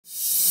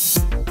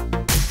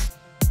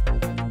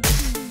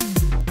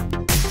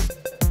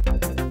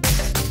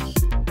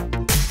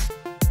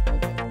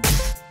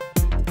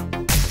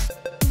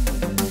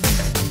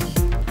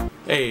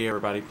Hey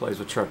everybody, Plays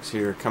with Trucks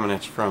here, coming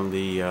at you from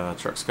the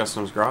Trux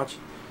Customz garage.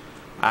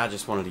 I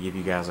just wanted to give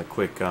you guys a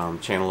quick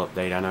channel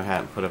update. I know I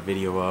hadn't put a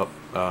video up,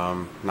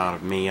 not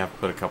of me. I've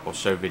put a couple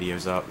show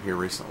videos up here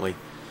recently,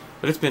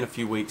 but it's been a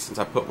few weeks since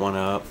I put one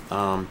up.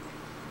 I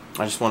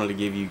just wanted to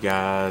give you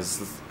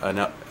guys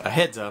a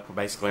heads up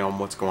basically on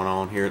what's going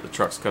on here at the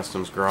Trux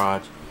Customz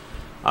garage.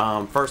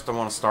 First I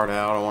want to start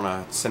out, I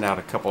want to send out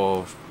a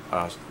couple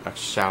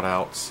shout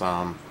outs.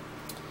 I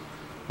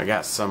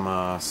got some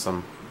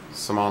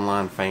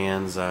online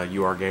fans,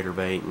 You Are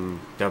Gatorbait and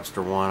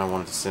Dubster One. I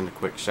wanted to send a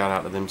quick shout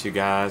out to them two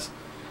guys.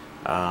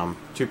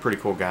 Two pretty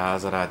cool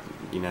guys that I,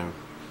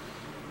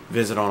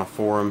 visit on a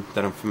forum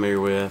that I'm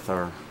familiar with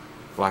or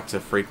like to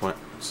frequent.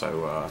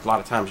 So a lot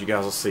of times you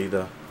guys will see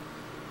the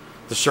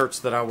shirts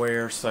that I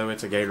wear, so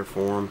it's a Gator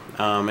forum.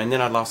 And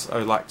then I'd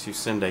like to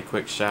send a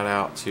quick shout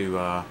out to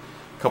a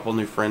couple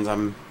new friends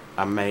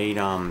I made,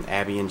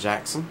 Abby and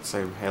Jackson.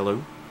 So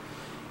hello.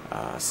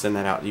 Send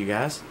that out to you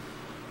guys.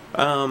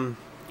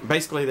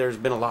 Basically, there's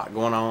been a lot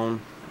going on,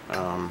 and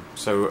I'm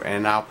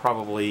going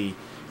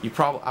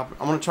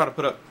to try to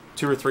put up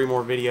 2 or 3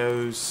 more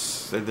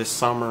videos this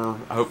summer.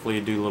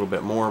 Hopefully do a little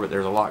bit more, but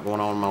there's a lot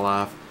going on in my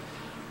life.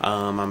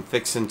 I'm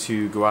fixing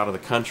to go out of the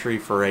country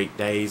for 8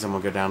 days. I'm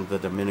going to go down to the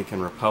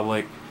Dominican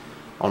Republic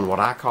on what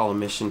I call a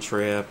mission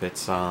trip.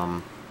 It's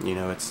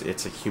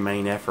it's a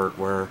humane effort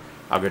where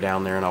I'll go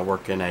down there and I'll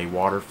work in a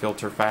water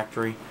filter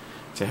factory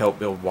to help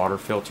build water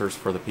filters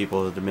for the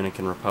people of the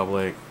Dominican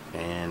Republic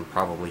and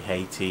probably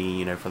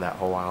Haiti, for that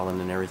whole island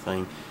and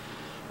everything.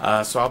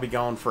 So I'll be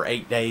gone for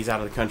 8 days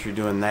out of the country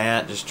doing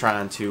that, just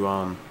trying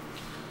to,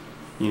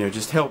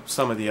 just help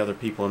some of the other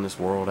people in this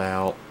world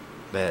out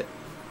that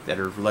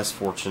are less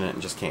fortunate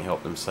and just can't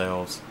help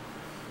themselves.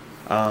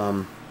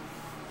 I'm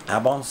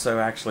also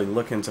actually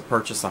looking to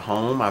purchase a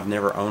home. I've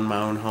never owned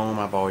my own home.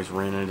 I've always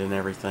rented and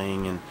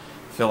everything, and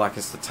feel like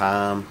it's the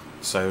time.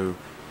 So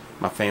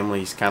my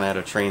family's kind of at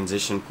a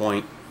transition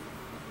point,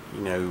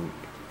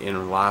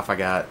 in life. I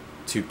got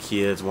 2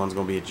 kids. One's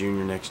going to be a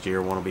junior next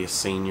year, one will be a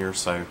senior.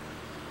 So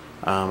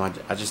I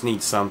just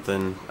need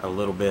something a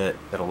little bit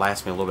that'll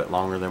last me a little bit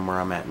longer than where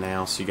I'm at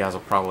now. So you guys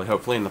will probably,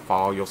 hopefully in the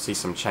fall, you'll see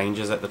some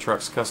changes at the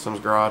Trux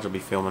Customz garage. I'll be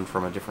filming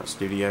from a different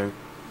studio.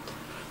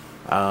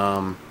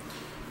 And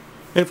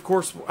of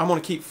course, I'm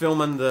going to keep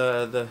filming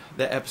the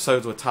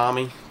episodes with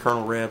Tommy,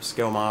 Colonel Reb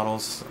Scale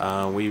Models.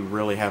 We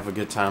really have a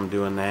good time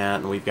doing that,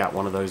 and we've got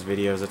one of those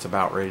videos that's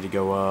about ready to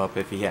go up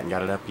if he hadn't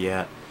got it up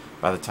yet.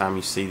 By the time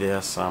you see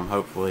this,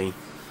 hopefully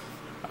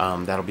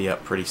that'll be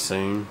up pretty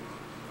soon.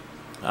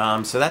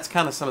 So that's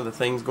kind of some of the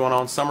things going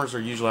on. Summers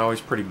are usually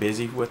always pretty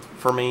busy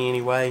for me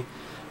anyway.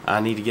 I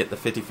need to get the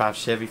 55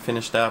 Chevy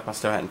finished up. I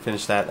still hadn't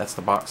finished that. That's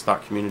the box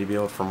stock community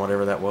build from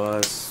whatever that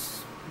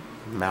was.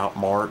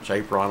 March,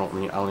 April, I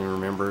don't even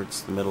remember.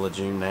 It's the middle of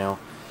June now.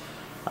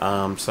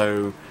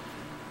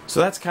 So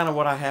that's kind of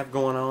what I have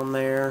going on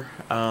there.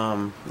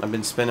 I've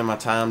been spending my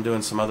time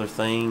doing some other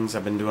things.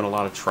 I've been doing a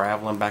lot of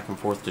traveling back and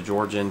forth to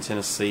Georgia and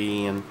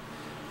Tennessee and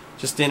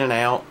just in and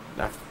out.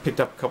 I've picked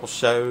up a couple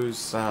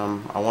shows. I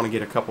want to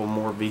get a couple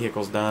more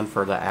vehicles done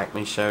for the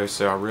Acme show,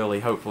 so I really,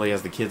 hopefully,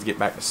 as the kids get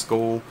back to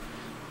school,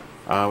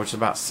 which is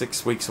about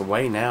 6 weeks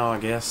away now, I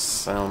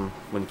guess,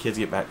 when the kids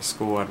get back to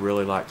school, I'd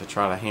really like to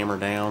try to hammer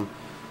down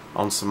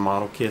on some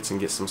model kits and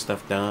get some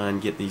stuff done,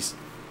 get these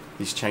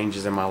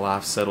changes in my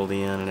life settled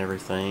in and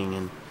everything.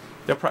 And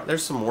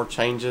there's some more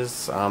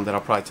changes that I'll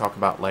probably talk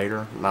about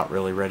later. I'm not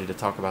really ready to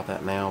talk about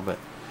that now, but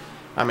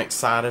I'm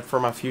excited for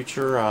my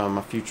future.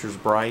 My future's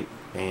bright,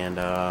 and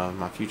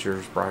my future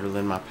is brighter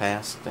than my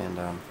past. And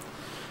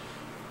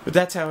but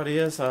that's how it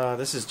is.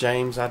 This is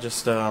James. I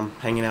just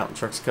hanging out in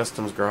Trux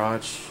Customz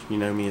garage. You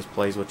know me as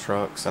Plays with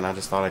Trucks, and I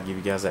just thought I'd give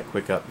you guys that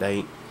quick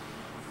update.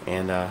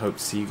 And hope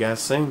to see you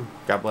guys soon.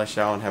 God bless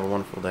y'all and have a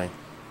wonderful day.